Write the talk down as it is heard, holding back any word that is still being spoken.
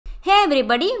Hey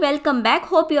everybody, welcome back.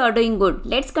 Hope you are doing good.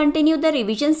 Let's continue the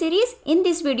revision series. In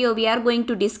this video, we are going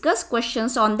to discuss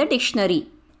questions on the dictionary.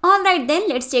 Alright then,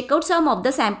 let's check out some of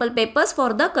the sample papers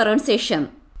for the current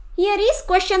session. Here is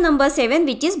question number 7,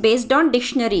 which is based on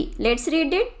dictionary. Let's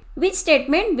read it. Which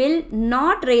statement will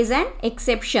not raise an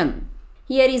exception?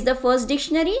 Here is the first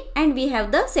dictionary and we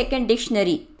have the second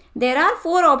dictionary. There are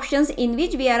 4 options in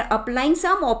which we are applying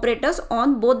some operators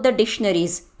on both the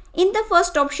dictionaries. In the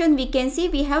first option, we can see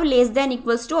we have less than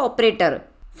equals to operator.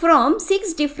 From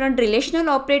 6 different relational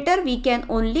operator, we can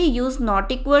only use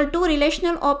not equal to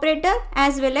relational operator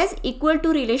as well as equal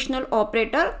to relational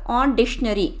operator on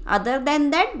dictionary. Other than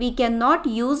that, we cannot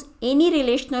use any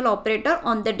relational operator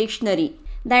on the dictionary.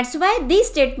 That's why this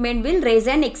statement will raise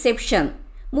an exception.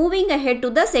 Moving ahead to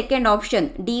the second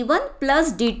option, D1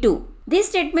 plus D2. This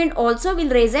statement also will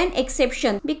raise an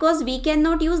exception because we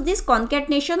cannot use this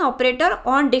concatenation operator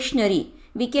on dictionary.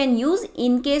 We can use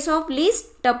in case of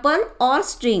list, tuple or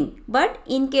string, but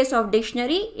in case of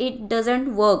dictionary it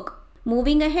doesn't work.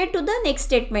 Moving ahead to the next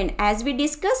statement, as we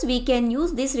discussed, we can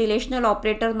use this relational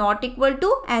operator not equal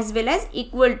to as well as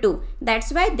equal to.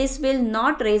 That's why this will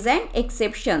not raise an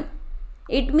exception.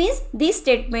 It means this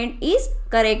statement is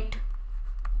correct.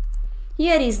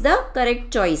 Here is the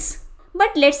correct choice.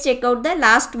 But let's check out the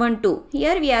last one too.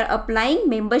 Here we are applying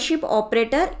membership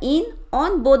operator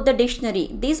on both the dictionary.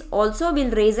 This also will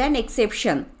raise an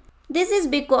exception. This is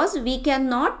because we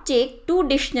cannot check 2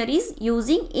 dictionaries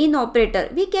using in operator.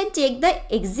 We can check the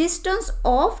existence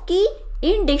of key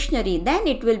in dictionary, then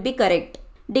it will be correct.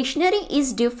 Dictionary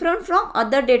is different from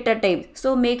other data types.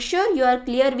 So make sure you are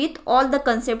clear with all the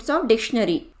concepts of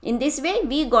dictionary. In this way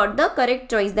we got the correct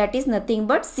choice, that is nothing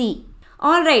but C.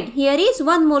 Alright, here is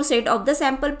one more set of the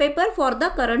sample paper for the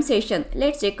current session.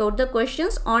 Let's check out the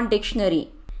questions on dictionary.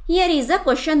 Here is the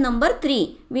question number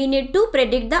 3. We need to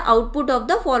predict the output of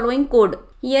the following code.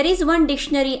 Here is one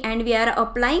dictionary and we are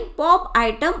applying pop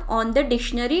item on the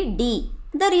dictionary D.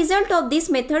 The result of this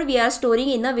method we are storing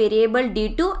in a variable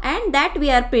D2 and that we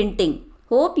are printing.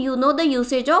 Hope you know the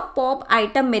usage of pop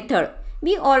item method.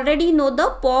 We already know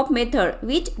the pop method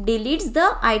which deletes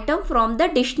the item from the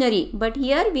dictionary, but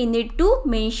here we need to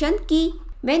mention key.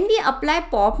 When we apply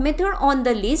pop method on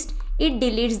the list, it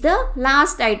deletes the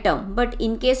last item, but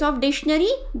in case of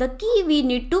dictionary, the key we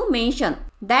need to mention.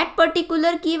 That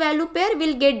particular key value pair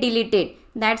will get deleted.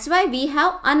 That's why we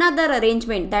have another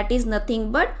arrangement, that is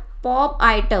nothing but pop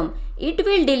item. It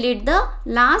will delete the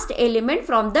last element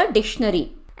from the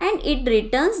dictionary. And it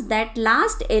returns that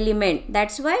last element.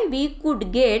 That's why we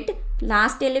could get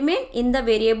last element in the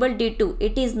variable D2.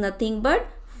 It is nothing but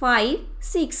 5,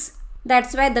 6.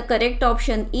 That's why the correct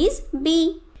option is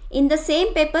B. In the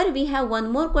same paper, we have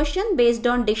one more question based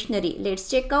on dictionary. Let's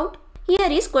check out.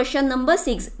 Here is question number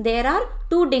 6. There are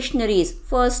 2 dictionaries.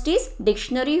 First is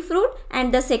dictionary fruit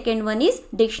and the second one is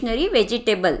dictionary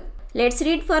vegetable. Let's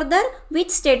read further. Which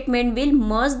statement will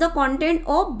merge the content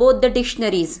of both the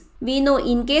dictionaries? We know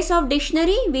in case of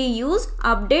dictionary, we use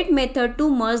update method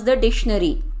to merge the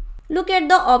dictionary. Look at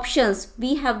the options.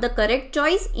 We have the correct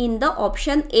choice in the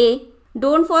option A.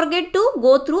 Don't forget to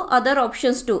go through other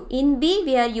options too. In B,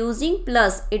 we are using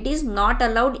plus. It is not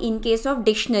allowed in case of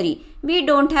dictionary. We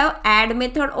don't have add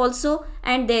method also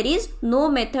and there is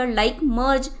no method like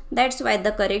merge. That's why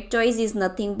the correct choice is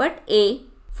nothing but A.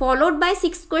 Followed by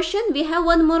 6th question, we have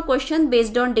one more question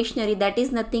based on dictionary, that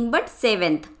is nothing but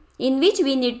 7th, in which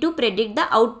we need to predict the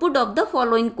output of the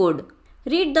following code.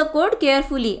 Read the code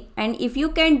carefully and if you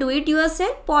can do it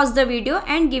yourself, pause the video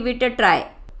and give it a try.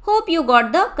 Hope you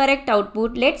got the correct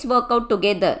output. Let's work out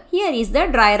together. Here is the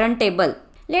dry run table.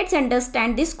 Let's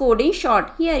understand this code in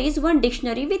short. Here is one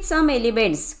dictionary with some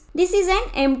elements. This is an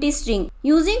empty string.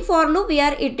 Using for loop, we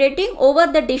are iterating over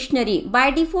the dictionary.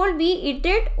 By default, we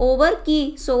iterate over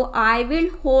key. So I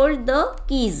will hold the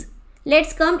keys.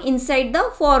 Let's come inside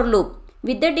the for loop.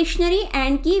 With the dictionary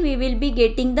and key, we will be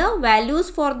getting the values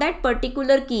for that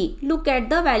particular key. Look at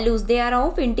the values. They are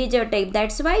of integer type.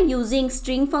 That's why using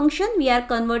string function, we are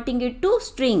converting it to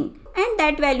string. And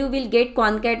that value will get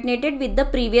concatenated with the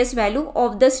previous value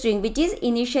of the string, which is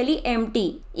initially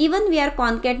empty. Even we are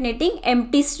concatenating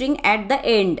empty string at the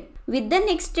end. With the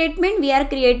next statement, we are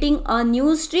creating a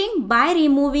new string by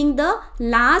removing the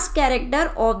last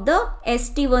character of the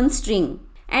st1 string.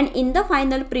 And in the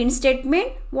final print statement,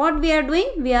 what we are doing?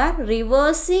 We are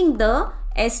reversing the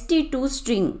st2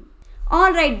 string.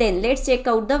 Alright then, let's check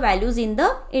out the values in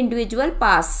the individual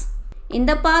pass. In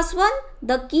the pass 1,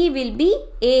 the key will be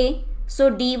A. So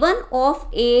D1 of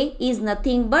A is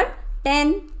nothing but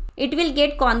 10. It will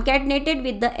get concatenated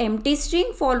with the empty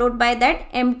string followed by that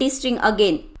empty string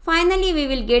again. Finally, we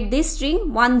will get this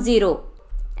string 10.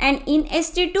 And in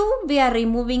ST2 we are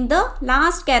removing the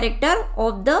last character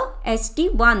of the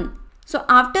ST1. So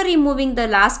after removing the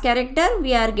last character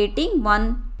we are getting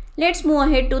 1. Let's move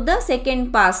ahead to the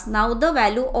second pass. Now the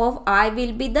value of I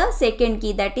will be the second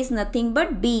key, that is nothing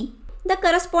but B. The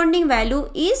corresponding value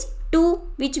is 2,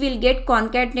 which will get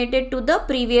concatenated to the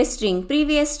previous string.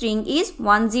 Previous string is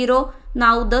 10.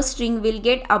 Now the string will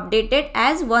get updated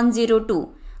as 102.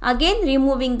 Again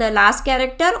removing the last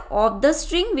character of the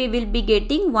string we will be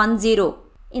getting 10.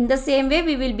 In the same way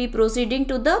we will be proceeding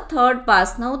to the third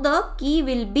pass. Now the key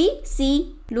will be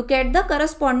C. Look at the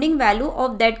corresponding value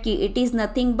of that key. It is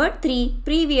nothing but 3.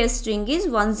 Previous string is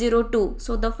 102.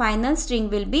 So the final string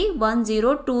will be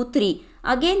 1023.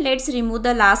 Again let's remove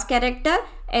the last character.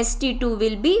 ST2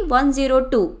 will be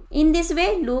 102. In this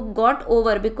way loop got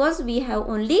over because we have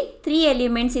only 3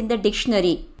 elements in the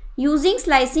dictionary. Using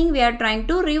slicing we are trying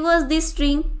to reverse this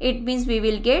string. It means we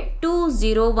will get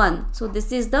 201. So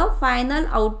this is the final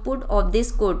output of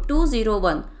this code,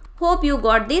 201. Hope you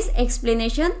got this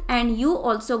explanation and you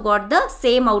also got the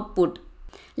same output.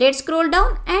 Let's scroll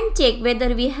down and check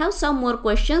whether we have some more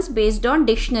questions based on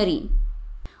dictionary.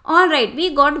 Alright,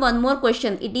 we got one more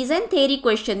question. It is a theory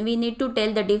question. We need to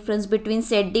tell the difference between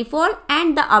setDefault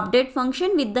and the update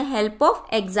function with the help of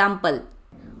example.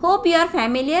 Hope you are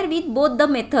familiar with both the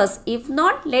methods. If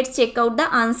not, let's check out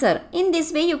the answer. In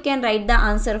this way you can write the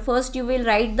answer. First you will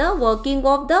write the working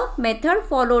of the method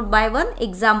followed by one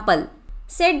example.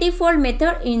 setDefault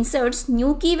method inserts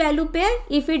new key value pair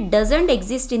if it doesn't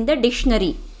exist in the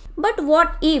dictionary. But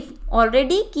what if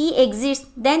already key exists,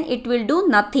 then it will do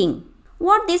nothing.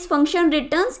 What this function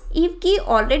returns, if key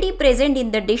already present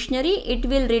in the dictionary, it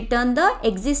will return the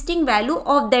existing value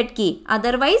of that key.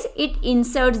 Otherwise, it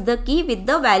inserts the key with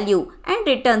the value and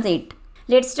returns it.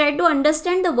 Let's try to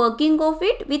understand the working of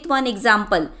it with one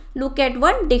example. Look at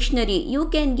one dictionary. You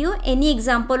can give any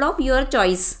example of your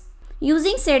choice.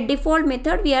 Using setDefault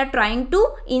method, we are trying to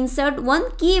insert one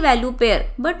key value pair.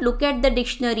 But look at the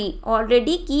dictionary.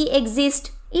 Already key exists.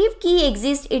 If key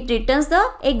exists, it returns the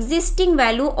existing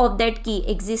value of that key.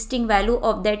 Existing value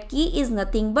of that key is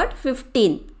nothing but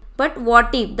 15. But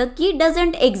what if the key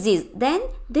doesn't exist? Then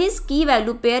this key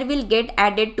value pair will get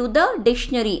added to the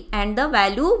dictionary and the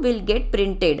value will get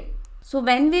printed. So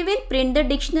when we will print the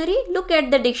dictionary, look at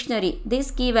the dictionary.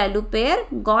 This key value pair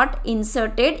got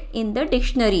inserted in the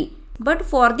dictionary. But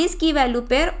for this key value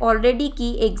pair, already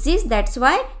key exists. That's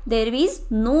why there is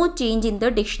no change in the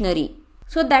dictionary.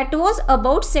 So that was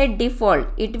about setDefault.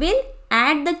 It will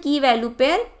add the key value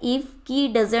pair if key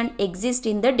doesn't exist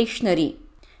in the dictionary.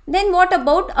 Then what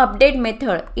about update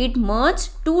method? It merges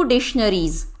two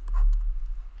dictionaries.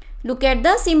 Look at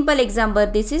the simple example.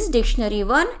 This is dictionary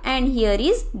 1 and here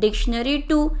is dictionary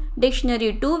 2.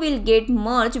 Dictionary 2 will get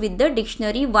merged with the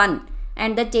dictionary 1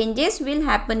 and the changes will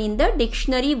happen in the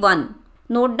dictionary 1.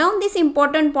 Note down this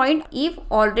important point. If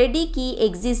already key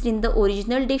exists in the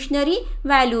original dictionary,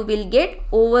 value will get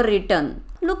overwritten.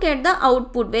 Look at the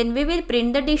output. When we will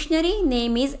print the dictionary,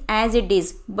 name is as it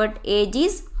is, but age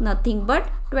is nothing but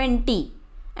 20.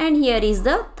 And here is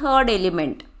the third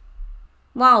element.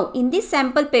 Wow, in this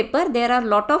sample paper, there are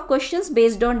lot of questions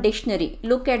based on dictionary.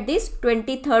 Look at this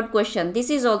 23rd question. This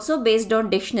is also based on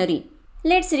dictionary.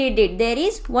 Let's read it. There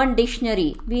is one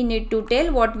dictionary. We need to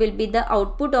tell what will be the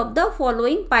output of the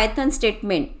following Python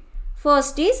statement.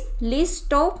 First is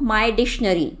list of my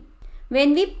dictionary.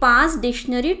 When we pass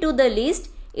dictionary to the list,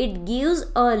 it gives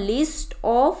a list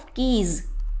of keys.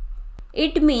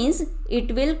 It means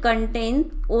it will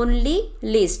contain only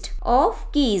list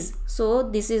of keys. So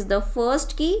this is the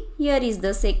first key, here is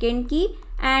the second key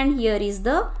and here is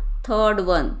the third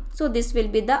one. So this will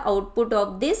be the output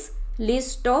of this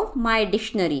list of my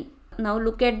dictionary. Now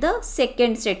look at the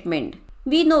second statement.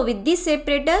 We know with this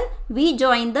separator we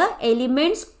join the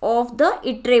elements of the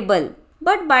iterable.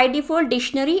 But by default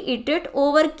dictionary iterate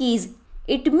over keys.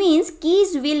 It means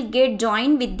keys will get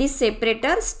joined with this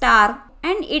separator star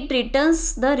and it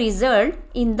returns the result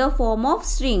in the form of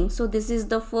string. So this is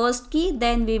the first key,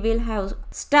 then we will have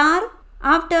star.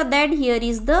 After that here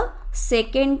is the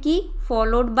second key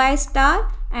followed by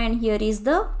star and here is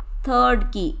the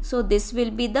third key. So this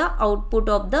will be the output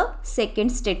of the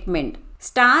second statement.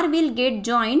 Star will get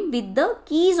joined with the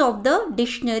keys of the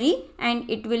dictionary and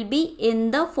it will be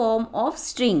in the form of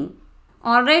string.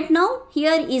 Alright, now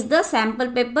here is the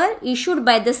sample paper issued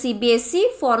by the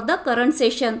CBSE for the current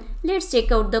session. Let's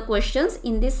check out the questions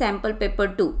in this sample paper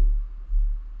too.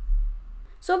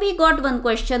 So we got one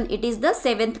question. It is the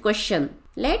 7th question.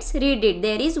 Let's read it.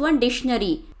 There is one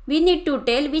dictionary. We need to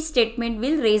tell which statement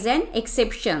will raise an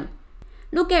exception.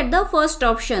 Look at the first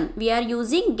option. We are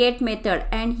using get method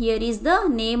and here is the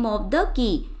name of the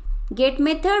key. Get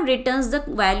method returns the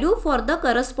value for the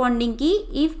corresponding key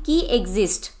if key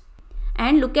exists.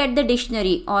 And look at the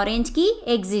dictionary. Orange key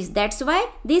exists. That's why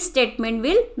this statement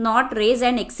will not raise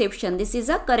an exception. This is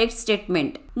a correct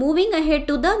statement. Moving ahead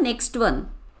to the next one.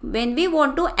 When we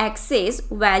want to access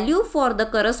value for the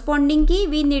corresponding key,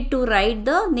 we need to write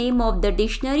the name of the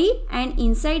dictionary and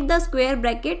inside the square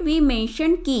bracket we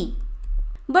mention key.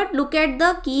 But look at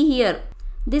the key here.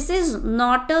 This is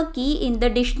not a key in the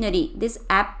dictionary. This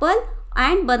apple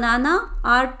and banana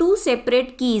are two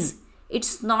separate keys.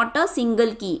 It's not a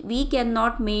single key. We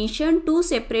cannot mention two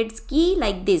separate keys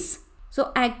like this.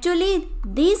 So actually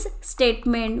this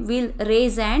statement will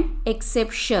raise an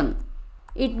exception.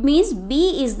 It means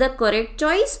B is the correct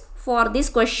choice for this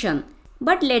question.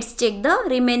 But let's check the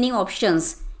remaining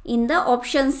options. In the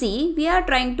option C, we are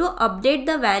trying to update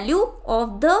the value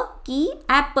of the key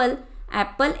apple.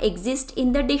 Apple exists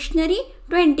in the dictionary,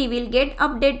 20 will get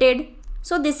updated.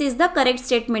 So this is the correct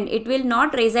statement. It will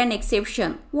not raise an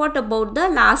exception. What about the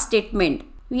last statement?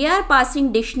 We are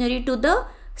passing dictionary to the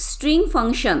string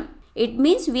function. It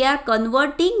means we are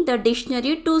converting the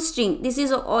dictionary to string. This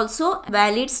is also a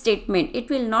valid statement. It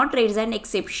will not raise an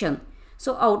exception.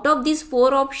 So out of these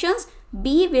four options,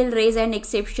 B will raise an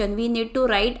exception. We need to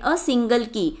write a single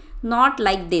key, not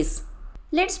like this.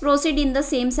 Let's proceed in the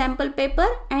same sample paper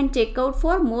and check out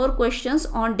for more questions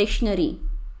on dictionary.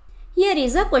 Here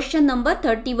is a question number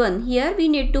 31. Here we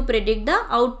need to predict the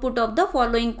output of the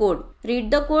following code.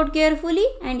 Read the code carefully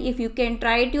and if you can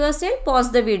try it yourself,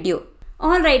 pause the video.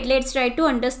 Alright, let's try to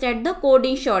understand the code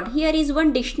in short. Here is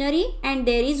one dictionary and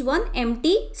there is one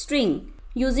empty string.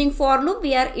 Using for loop,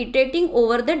 we are iterating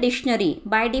over the dictionary.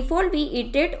 By default, we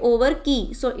iterate over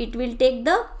key. So it will take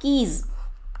the keys.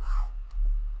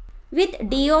 With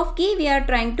D of key, we are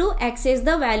trying to access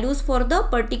the values for the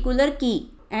particular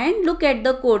key. And look at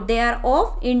the code. They are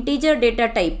of integer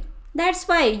data type. That's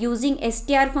why using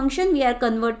str function we are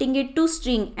converting it to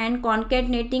string and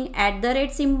concatenating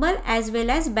 @ symbol as well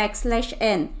as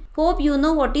 \n. Hope you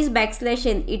know what is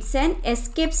 \n. It's an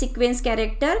escape sequence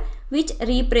character which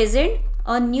represent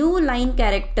a new line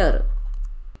character.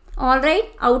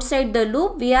 Alright, outside the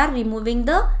loop we are removing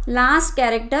the last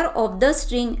character of the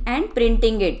string and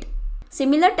printing it.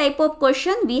 Similar type of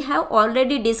question we have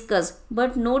already discussed,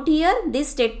 but note here this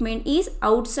statement is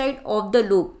outside of the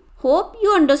loop. Hope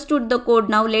you understood the code.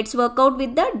 Now let's work out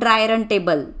with the dry run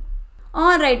table.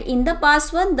 Alright, in the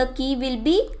past one the key will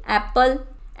be apple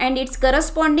and its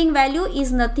corresponding value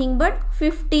is nothing but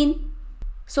 15.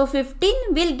 So 15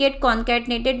 will get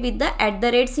concatenated with the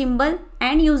 @ symbol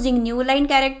and using new line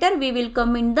character we will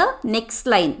come in the next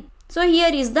line. So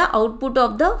here is the output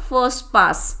of the first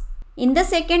pass. In the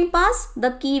second pass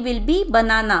the key will be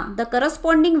banana. The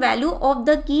corresponding value of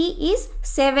the key is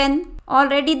 7.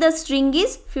 Already the string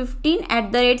is 15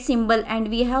 @ symbol and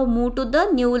we have moved to the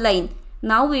new line.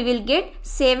 Now we will get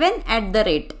 7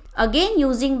 @. Again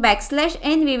using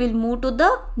 \n we will move to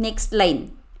the next line.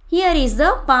 Here is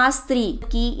the pass 3. The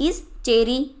key is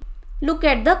cherry. Look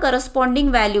at the corresponding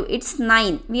value. It's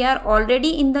 9. We are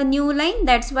already in the new line.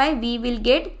 That's why we will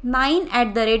get 9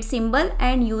 @ symbol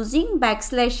and using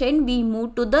 \n we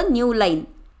move to the new line.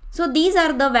 So these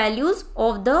are the values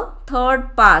of the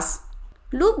third pass.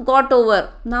 Loop got over.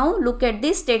 Now look at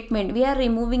this statement. We are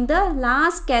removing the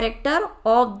last character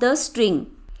of the string.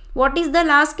 What is the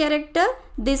last character?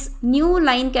 This new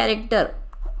line character.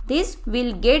 This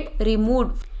will get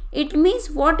removed. It means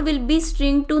what will be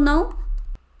string 2 now?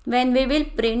 When we will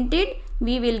print it,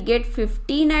 we will get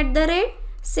 15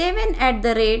 @, 7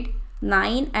 @,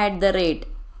 9 @.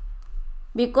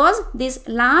 Because this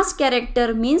last character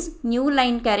means new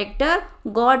line character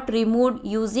got removed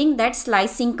using that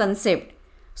slicing concept.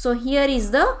 So here is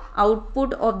the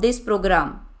output of this program.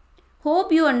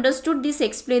 Hope you understood this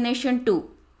explanation too.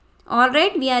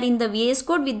 Alright, we are in the VS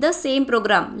Code with the same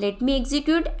program. Let me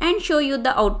execute and show you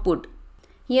the output.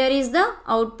 Here is the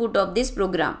output of this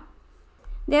program.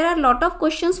 There are a lot of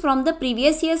questions from the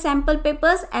previous year sample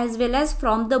papers as well as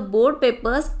from the board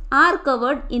papers are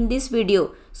covered in this video.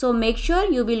 So make sure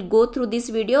you will go through this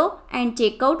video and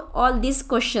check out all these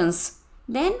questions.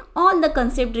 Then all the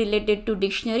concept related to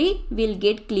dictionary will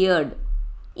get cleared.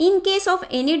 In case of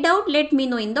any doubt, let me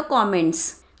know in the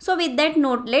comments. So with that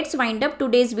note, let's wind up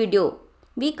today's video.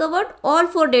 We covered all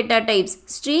 4 data types: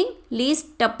 string,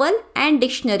 list, tuple and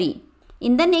dictionary.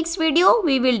 In the next video,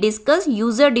 we will discuss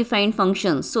user-defined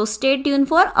functions. So stay tuned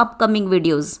for upcoming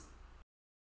videos.